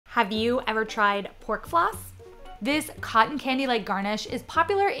Have you ever tried pork floss? This cotton candy-like garnish is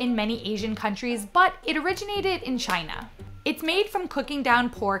popular in many Asian countries, but it originated in China. It's made from cooking down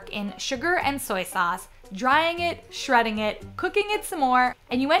pork in sugar and soy sauce, drying it, shredding it, cooking it some more,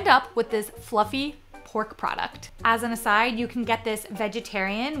 and you end up with this fluffy pork product. As an aside, you can get this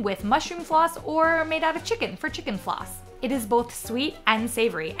vegetarian with mushroom floss or made out of chicken for chicken floss. It is both sweet and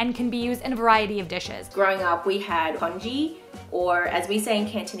savory and can be used in a variety of dishes. Growing up, we had congee, or as we say in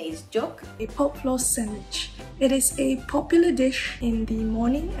Cantonese, juk. A pork floss sandwich. It is a popular dish in the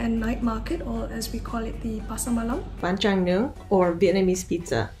morning and night market, or as we call it, the pasar malam. Bancang nướng, or Vietnamese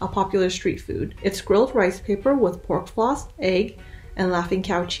pizza, a popular street food. It's grilled rice paper with pork floss, egg, and laughing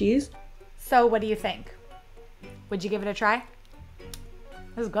cow cheese. So what do you think? Would you give it a try?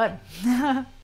 This is good.